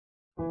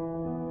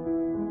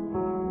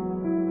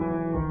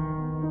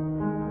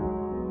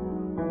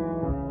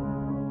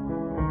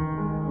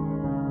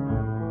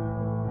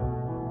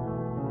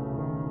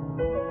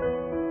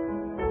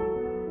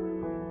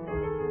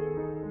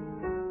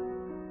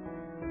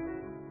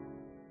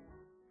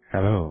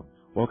Hello,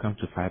 welcome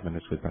to 5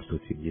 Minutes with Pastor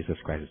Tim. Jesus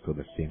Christ is still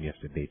the same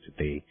yesterday,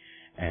 today,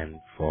 and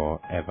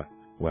forever.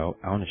 Well,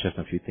 I want to share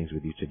some few things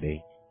with you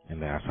today,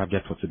 and our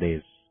subject for today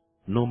is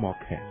no more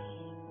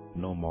curse.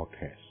 No more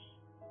curse.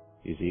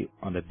 You see,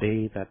 on the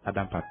day that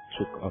Adam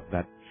partook of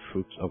that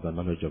fruit of the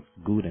knowledge of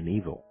good and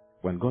evil,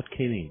 when God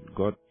came in,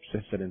 God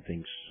said certain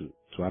things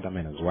to Adam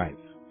and his wife,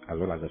 as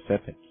well as the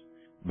serpent.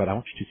 But I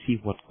want you to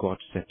see what God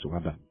said to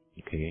Adam,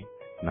 okay?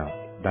 Now,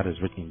 that is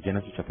written in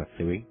Genesis chapter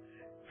 3,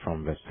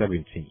 from verse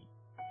 17.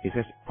 It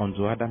says,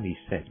 Unto Adam he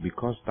said,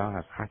 Because thou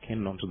hast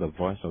hearkened unto the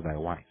voice of thy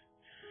wife,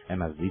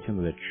 and hast eaten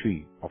of the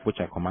tree of which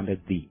I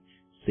commanded thee,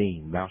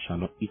 saying, Thou shalt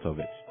not eat of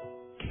it.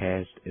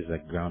 Cursed is the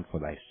ground for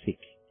thy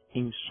sake.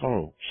 In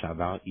sorrow shalt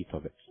thou eat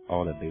of it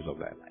all the days of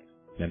thy life.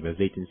 Then verse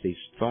 18 says,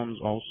 Thorns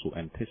also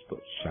and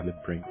thistles shall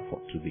it bring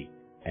forth to thee,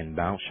 and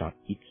thou shalt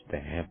eat the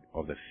herb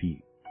of the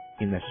field.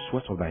 In the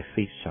sweat of thy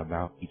face shalt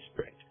thou eat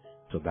bread,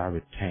 till thou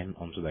return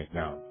unto the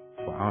ground.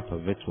 For out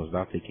of it was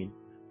thou taken,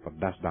 for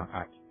dust thou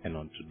art, and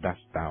unto dust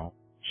thou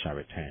shalt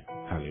return.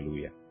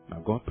 Hallelujah. Now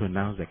God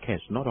pronounced a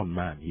curse, not on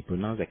man. He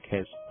pronounced a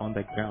curse on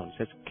the ground. He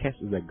says, Curse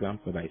is the ground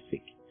for thy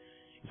sake.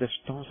 He says,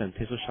 Thorns and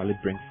thistles shall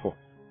it bring forth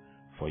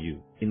for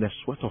you. In the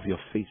sweat of your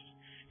face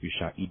you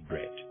shall eat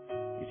bread.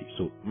 You see,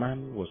 so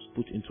man was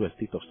put into a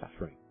state of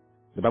suffering.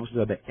 The Bible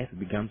says that the earth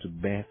began to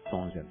bear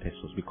thorns and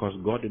thistles because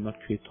God did not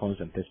create thorns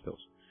and thistles.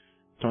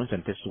 Thorns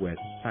and thistles were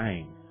a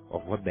sign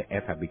of what the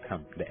earth had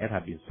become. The earth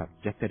had been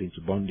subjected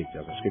into bondage,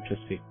 as the scriptures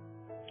say.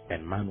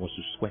 And man was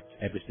to sweat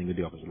every single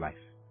day of his life.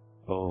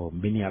 Oh,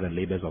 many are the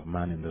labors of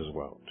man in this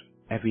world.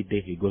 Every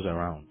day he goes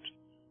around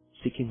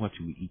seeking what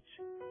he will eat.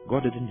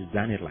 God didn't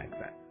design it like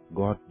that.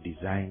 God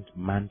designed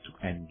man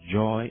to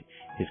enjoy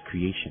his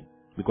creation.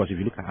 Because if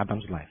you look at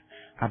Adam's life,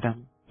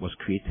 Adam was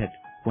created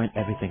when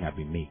everything had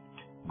been made.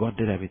 God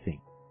did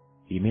everything.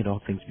 He made all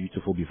things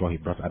beautiful before he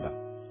brought Adam.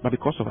 But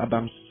because of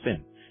Adam's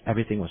sin,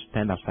 everything was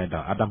turned upside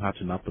down. Adam had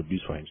to now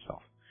produce for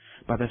himself.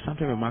 But there's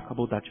something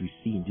remarkable that we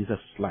see in Jesus'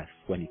 life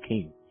when he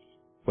came.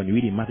 When you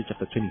read in Matthew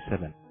chapter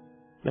 27,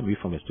 let me read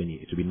from verse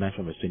 28. It will be 9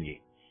 from verse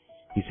 28.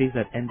 He says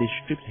that, And they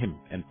stripped him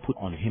and put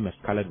on him a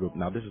scarlet robe.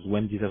 Now this is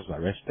when Jesus was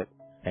arrested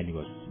and he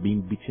was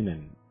being beaten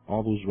and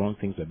all those wrong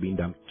things were being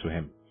done to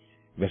him.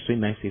 Verse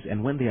 29 says,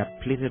 And when they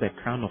had plaited a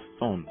crown of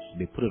thorns,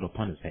 they put it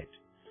upon his head,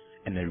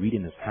 and a reed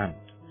in his hand,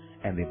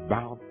 and they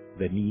bowed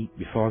the knee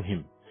before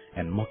him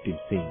and mocked him,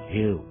 saying,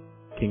 Hail,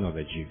 King of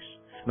the Jews.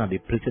 Now they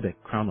plaited a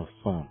crown of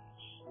thorns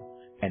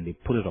and they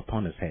put it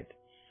upon his head.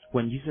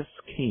 When Jesus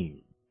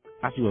came,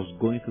 as he was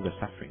going through the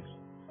sufferings,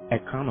 a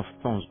crown of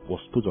thorns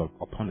was put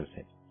upon his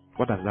head.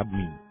 What does that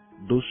mean?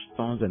 Those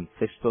thorns and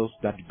thistles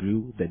that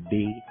grew the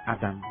day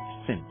Adam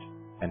sinned.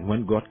 And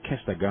when God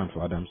cursed the ground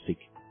for Adam's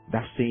sake,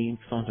 that same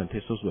thorns and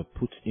thistles were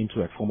put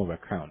into a form of a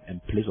crown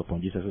and placed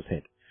upon Jesus'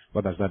 head.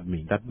 What does that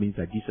mean? That means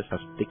that Jesus has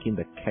taken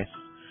the curse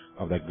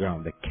of the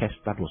ground, the curse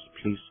that was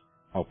placed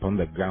upon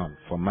the ground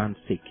for man's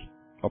sake,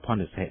 upon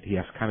his head. He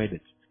has carried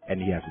it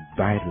and he has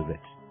died with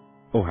it.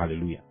 Oh,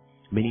 hallelujah.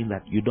 Meaning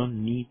that you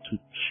don't need to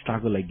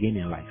struggle again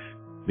in life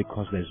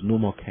because there's no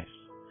more curse.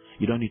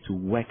 You don't need to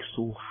work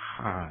so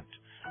hard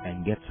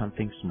and get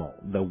something small.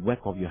 The work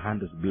of your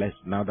hand is blessed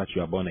now that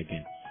you are born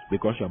again.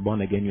 Because you are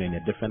born again, you're in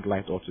a different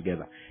light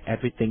altogether.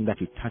 Everything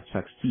that you touch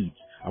succeeds.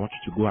 I want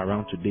you to go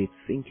around today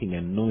thinking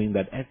and knowing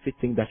that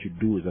everything that you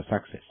do is a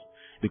success.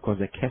 Because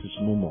the curse is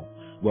no more.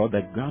 Well,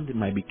 the ground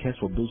might be cursed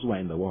for those who are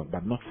in the world,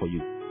 but not for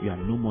you. You are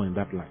no more in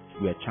that life.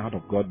 You are a child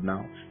of God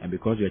now, and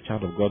because you're a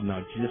child of God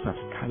now, Jesus has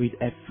carried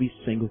every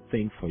single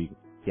thing for you.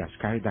 He has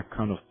carried that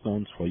crown of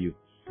thorns for you.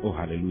 Oh,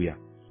 hallelujah.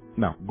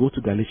 Now, go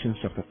to Galatians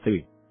chapter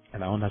 3,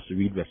 and I want us to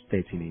read verse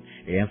 13.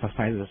 It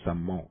emphasizes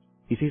some more.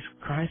 He says,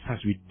 Christ has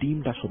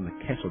redeemed us from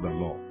the curse of the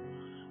law,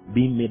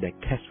 being made a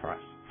curse for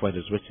us. For it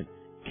is written,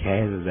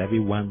 Cursed is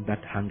everyone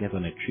that hangeth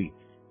on a tree.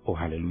 Oh,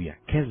 hallelujah.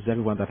 Cursed is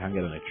everyone that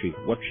hangeth on a tree.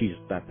 What tree is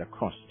that? The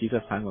cross.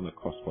 Jesus hung on the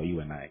cross for you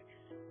and I.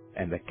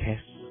 And the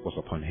curse was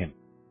upon him.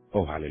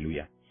 Oh,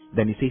 hallelujah.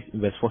 Then he says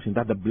in verse 14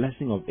 that the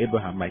blessing of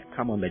Abraham might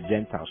come on the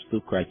Gentiles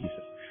through Christ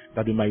Jesus,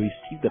 that we might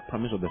receive the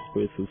promise of the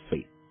Spirit through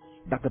faith.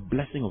 That the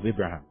blessing of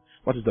Abraham.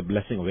 What is the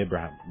blessing of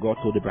Abraham? God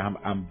told Abraham,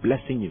 I'm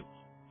blessing you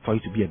for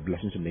you to be a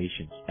blessing to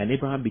nations. And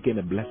Abraham became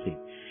a blessing.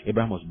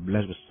 Abraham was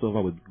blessed with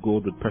silver, with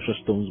gold, with precious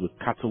stones, with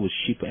cattle, with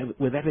sheep,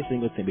 with every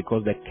single thing,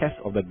 because the curse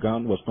of the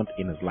ground was not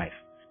in his life.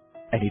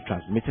 And he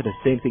transmitted the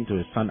same thing to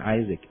his son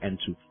Isaac and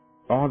to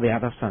all the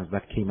other sons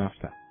that came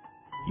after.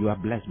 You are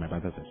blessed, my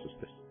brothers and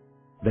sisters.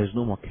 There is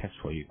no more curse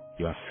for you.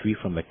 You are free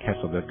from the curse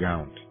of the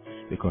ground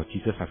because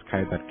Jesus has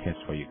carried that curse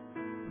for you.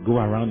 Go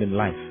around in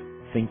life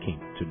thinking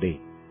today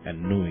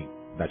and knowing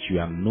that you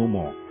are no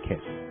more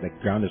cursed. The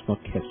ground is not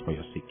cursed for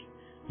your sake.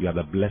 You are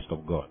the blessed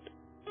of God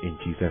in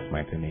Jesus'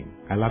 mighty name.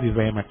 I love you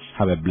very much.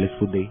 Have a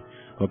blissful day.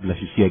 God bless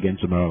you. See you again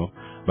tomorrow.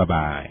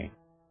 Bye-bye.